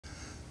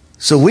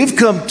So we've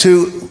come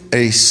to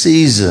a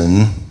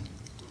season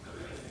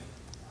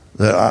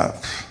that,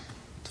 as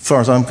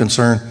far as I'm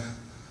concerned,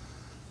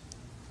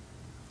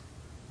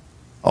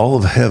 all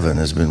of heaven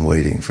has been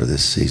waiting for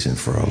this season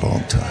for a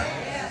long time.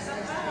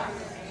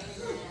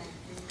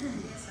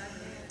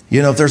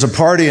 You know, if there's a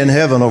party in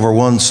heaven over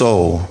one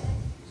soul,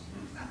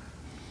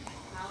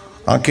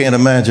 I can't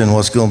imagine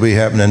what's going to be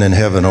happening in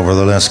heaven over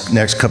the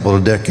next couple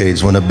of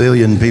decades when 1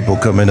 billion people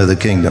come into the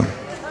kingdom.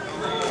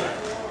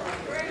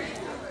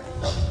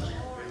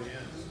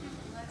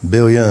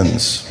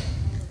 Billions.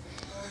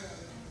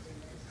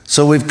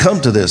 So we've come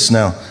to this.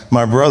 Now,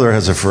 my brother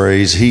has a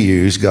phrase he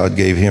used, God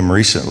gave him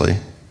recently,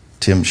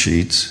 Tim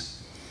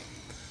Sheets.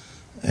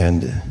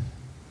 And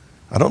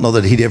I don't know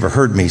that he'd ever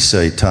heard me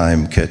say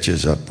time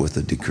catches up with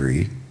a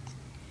decree.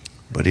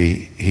 But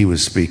he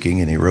was speaking,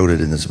 and he wrote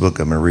it in this book.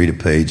 I'm going to read a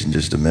page in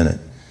just a minute.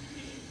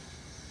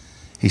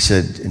 He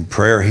said in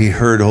prayer, he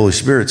heard the Holy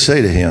Spirit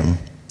say to him,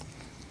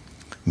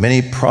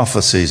 many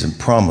prophecies and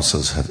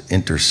promises have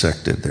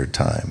intersected their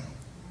time.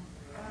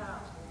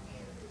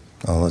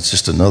 Oh, that's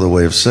just another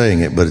way of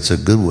saying it, but it's a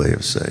good way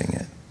of saying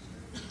it.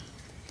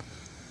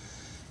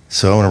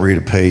 So I want to read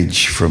a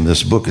page from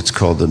this book. It's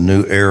called The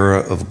New Era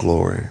of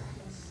Glory.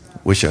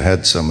 Wish I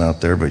had some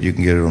out there, but you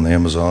can get it on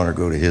Amazon or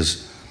go to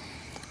his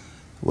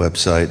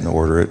website and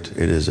order it.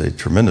 It is a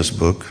tremendous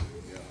book.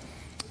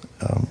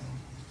 I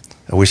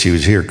wish he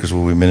was here, because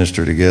when we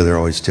minister together, I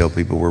always tell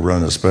people we're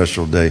running a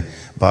special day.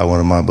 Buy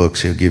one of my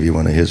books, he'll give you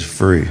one of his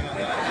free.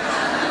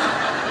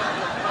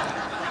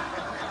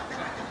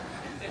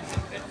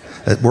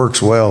 It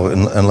works well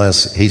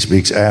unless he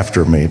speaks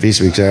after me. If he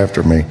speaks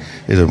after me,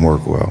 it doesn't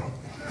work well.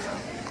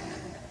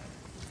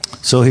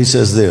 So he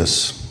says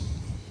this.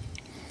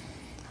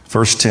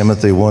 1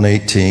 Timothy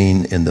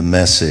 1:18 in the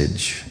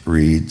Message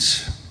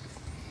reads,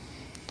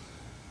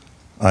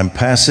 I'm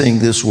passing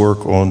this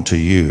work on to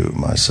you,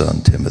 my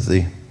son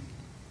Timothy.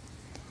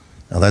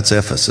 Now that's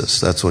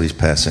Ephesus. That's what he's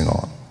passing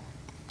on.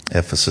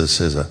 Ephesus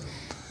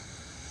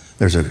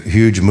there's a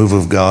huge move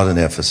of God in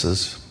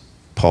Ephesus.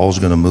 Paul's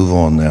going to move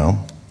on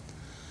now.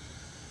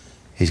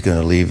 He's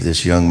going to leave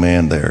this young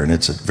man there, and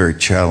it's a very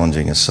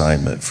challenging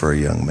assignment for a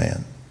young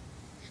man.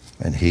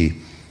 And he's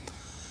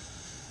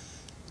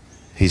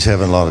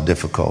having a lot of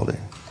difficulty.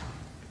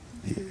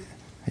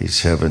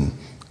 He's having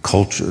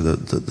culture,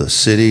 the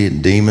city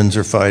and demons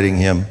are fighting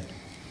him,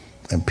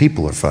 and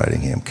people are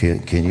fighting him.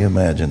 Can you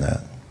imagine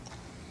that?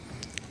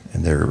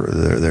 And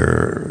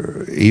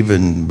they're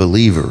even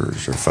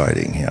believers are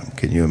fighting him.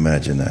 Can you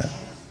imagine that?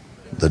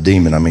 The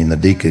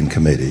deacon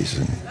committees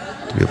and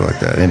people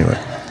like that. Anyway,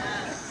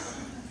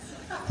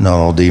 not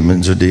all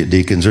demons are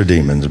deacons are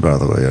demons, by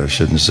the way. I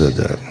shouldn't have said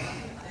that.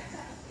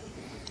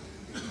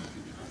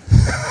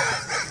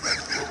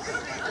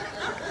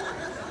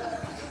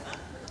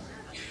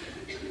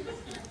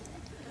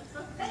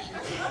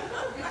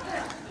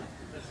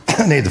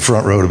 I need the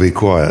front row to be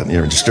quiet.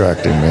 You're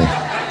distracting me.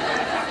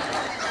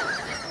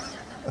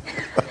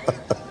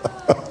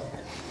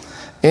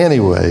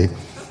 Anyway,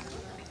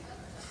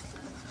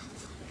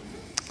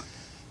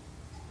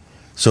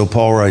 so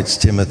Paul writes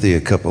Timothy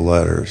a couple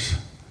letters.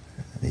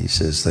 He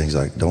says things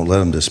like, don't let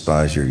them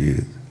despise your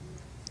youth.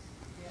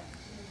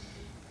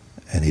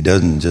 And he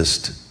doesn't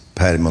just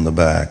pat him on the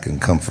back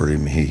and comfort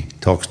him. He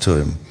talks to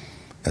him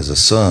as a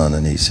son,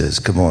 and he says,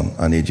 come on,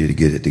 I need you to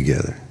get it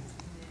together.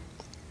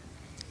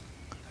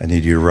 I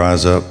need you to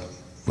rise up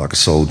like a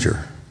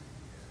soldier.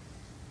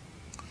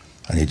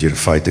 I need you to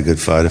fight the good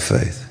fight of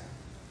faith.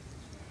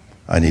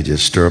 I need you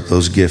to stir up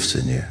those gifts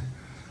in you.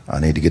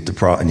 I need you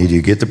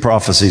to get the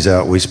prophecies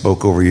out we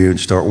spoke over you and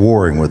start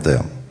warring with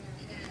them.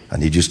 I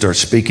need you to start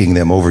speaking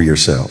them over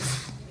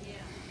yourself.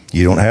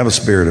 You don't have a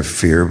spirit of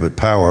fear, but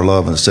power,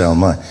 love, and a sound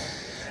mind.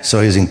 So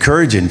he's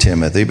encouraging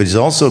Timothy, but he's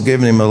also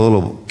giving him a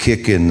little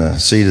kick in the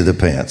seat of the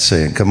pants,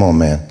 saying, come on,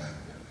 man.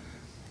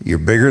 You're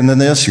bigger than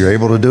this. You're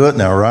able to do it.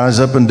 Now rise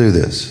up and do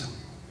this.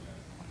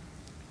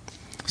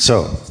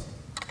 So,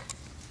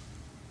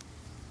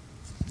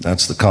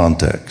 that's the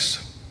context.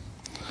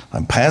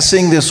 I'm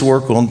passing this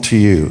work on to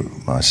you,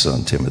 my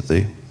son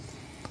Timothy.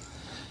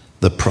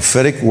 The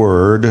prophetic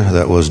word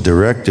that was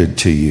directed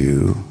to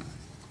you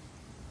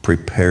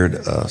prepared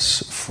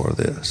us for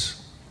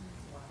this.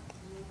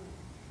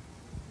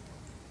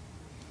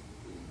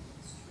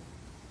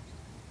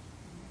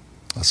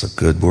 That's a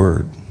good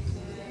word.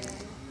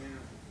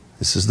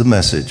 This is the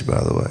Message,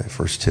 by the way,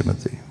 1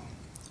 Timothy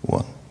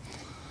 1.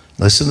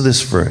 Listen to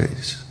this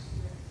phrase.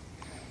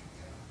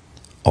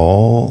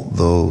 All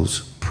those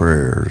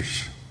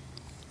prayers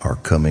are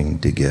coming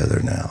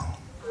together now.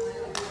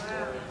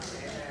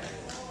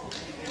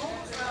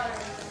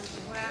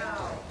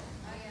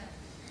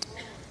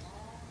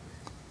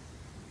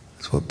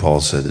 That's what Paul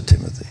said to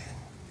Timothy.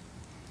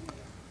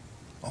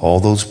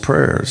 All those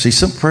prayers. See,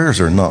 some prayers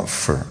are not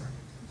for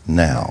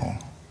now.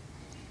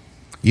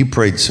 You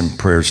prayed some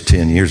prayers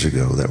 10 years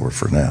ago that were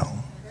for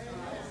now.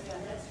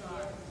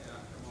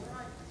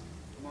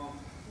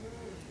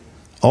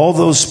 All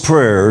those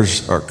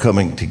prayers are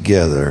coming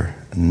together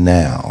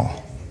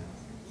now.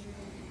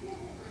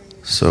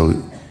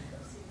 So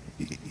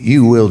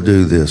You will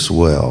do this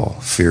well,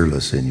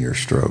 fearless in your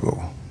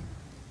struggle.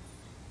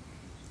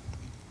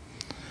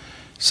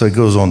 So it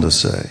goes on to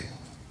say,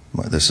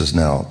 this is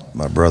now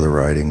my brother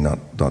writing,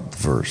 not the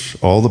verse.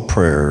 All the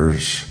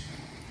prayers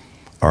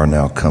are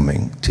now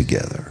coming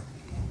together.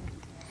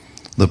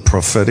 The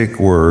prophetic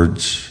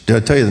words. Did I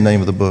tell you the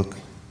name of the book?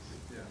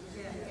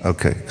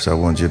 Okay, because I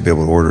wanted you to be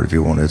able to order it if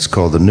you want it. It's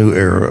called The New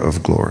Era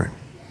of Glory.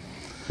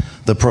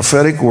 The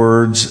prophetic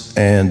words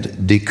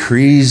and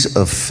decrees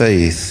of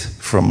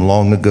faith from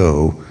long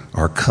ago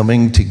are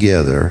coming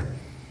together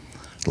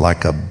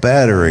like a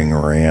battering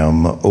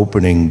ram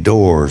opening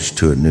doors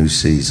to a new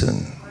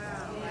season.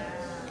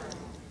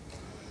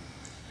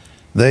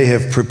 They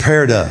have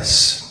prepared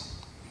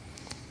us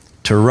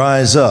to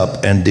rise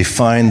up and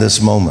define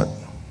this moment.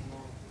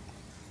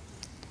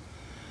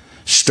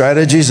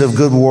 Strategies of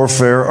good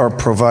warfare are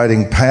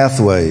providing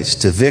pathways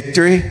to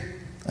victory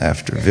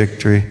after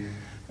victory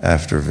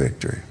after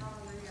victory.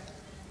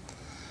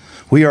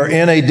 We are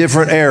in a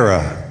different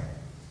era.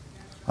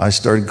 I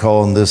started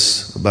calling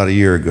this about a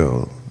year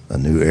ago a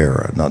new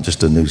era, not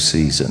just a new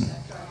season.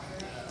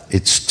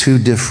 It's too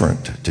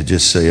different to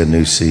just say a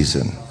new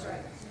season.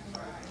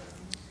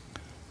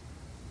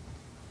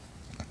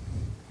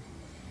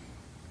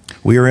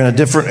 We are in a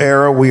different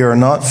era. We are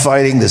not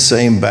fighting the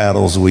same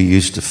battles we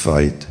used to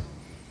fight.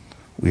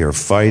 We are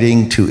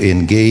fighting to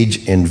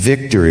engage in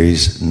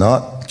victories,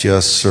 not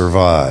just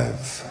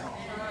survive.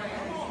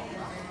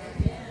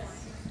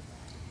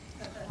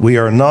 We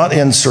are not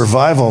in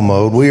survival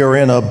mode. We are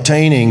in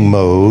obtaining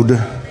mode,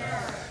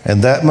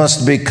 and that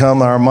must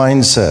become our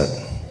mindset.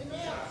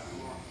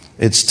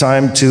 It's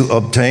time to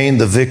obtain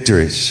the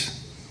victories.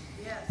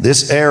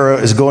 This era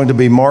is going to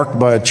be marked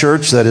by a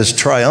church that is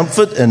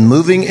triumphant and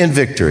moving in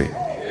victory.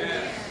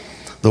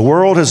 The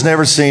world has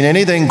never seen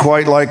anything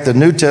quite like the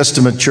New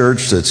Testament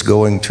church that's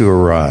going to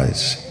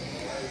arise.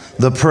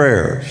 The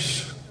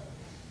prayers,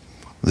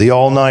 the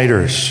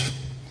all-nighters,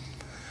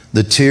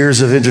 the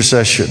tears of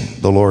intercession,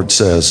 the Lord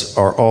says,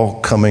 are all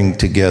coming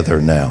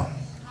together now.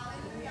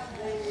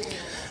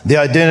 The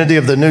identity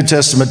of the New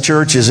Testament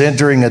church is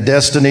entering a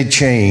destiny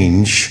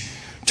change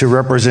to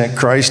represent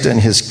Christ and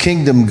his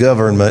kingdom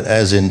government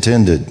as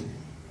intended.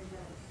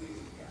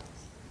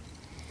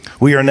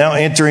 We are now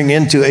entering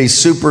into a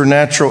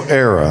supernatural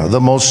era, the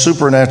most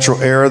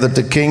supernatural era that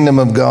the kingdom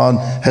of God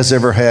has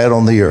ever had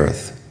on the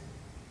earth.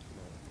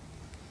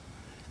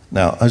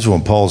 Now, I just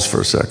want to pause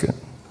for a second.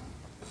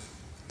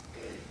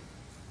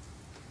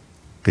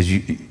 Because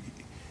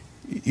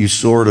you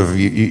sort of,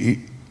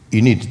 you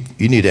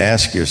need to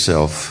ask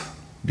yourself,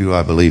 do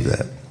I believe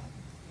that?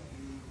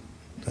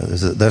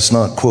 That's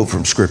not a quote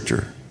from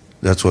Scripture.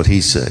 That's what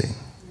he's saying.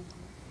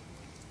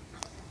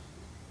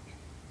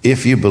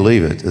 If you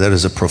believe it, that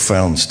is a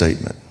profound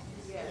statement.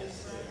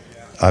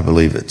 I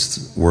believe it's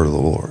the word of the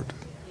Lord.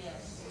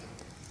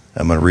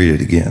 I'm going to read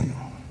it again.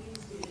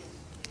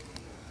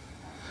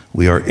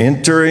 We are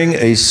entering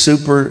a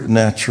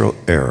supernatural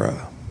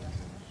era.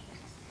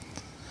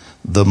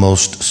 The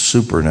most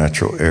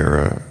supernatural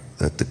era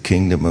that the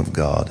kingdom of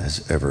God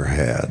has ever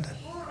had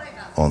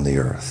on the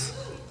earth.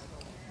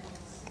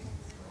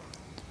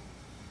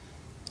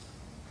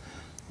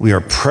 We are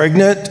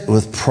pregnant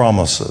with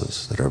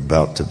promises that are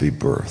about to be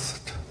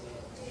birthed.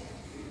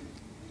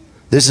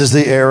 This is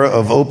the era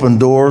of open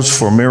doors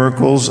for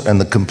miracles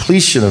and the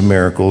completion of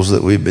miracles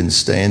that we've been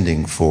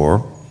standing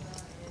for.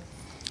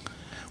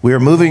 We are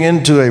moving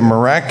into a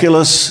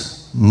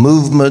miraculous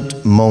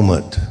movement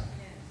moment.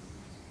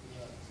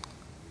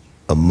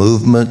 A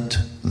movement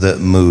that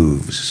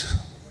moves.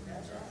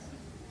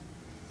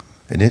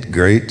 Isn't it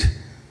great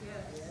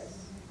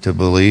to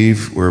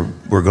believe we're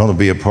going to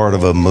be a part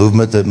of a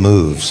movement that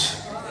moves?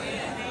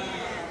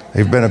 Have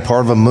you been a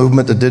part of a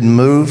movement that didn't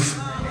move?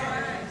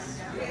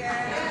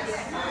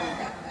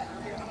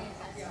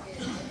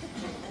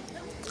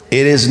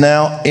 It is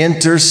now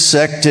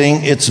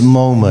intersecting its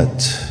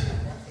moment.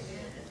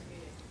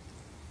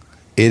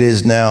 It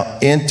is now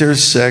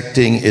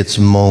intersecting its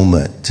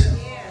moment.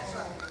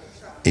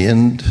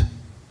 End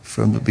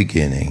from the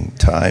beginning.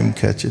 Time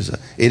catches up.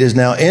 It is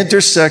now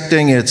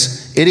intersecting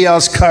its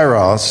idios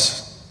kairos.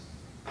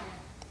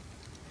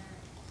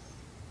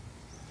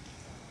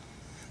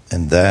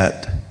 And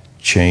that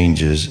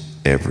changes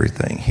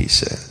everything, he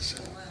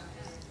says.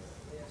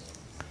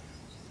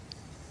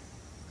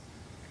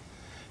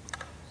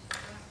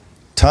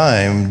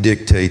 Time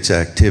dictates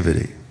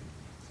activity.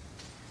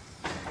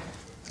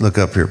 Look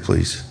up here,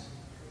 please.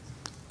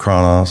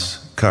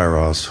 Chronos,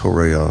 kairos,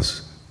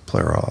 horeos,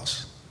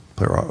 pleros,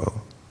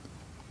 plerao.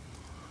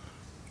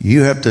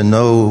 You have to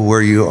know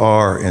where you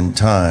are in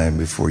time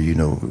before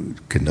you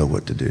can know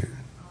what to do.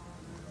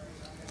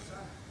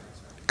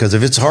 Because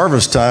if it's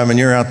harvest time and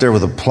you're out there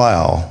with a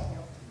plow,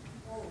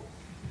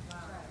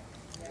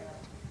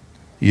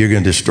 you're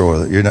going to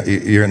destroy it.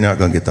 You're not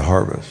going to get the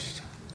harvest.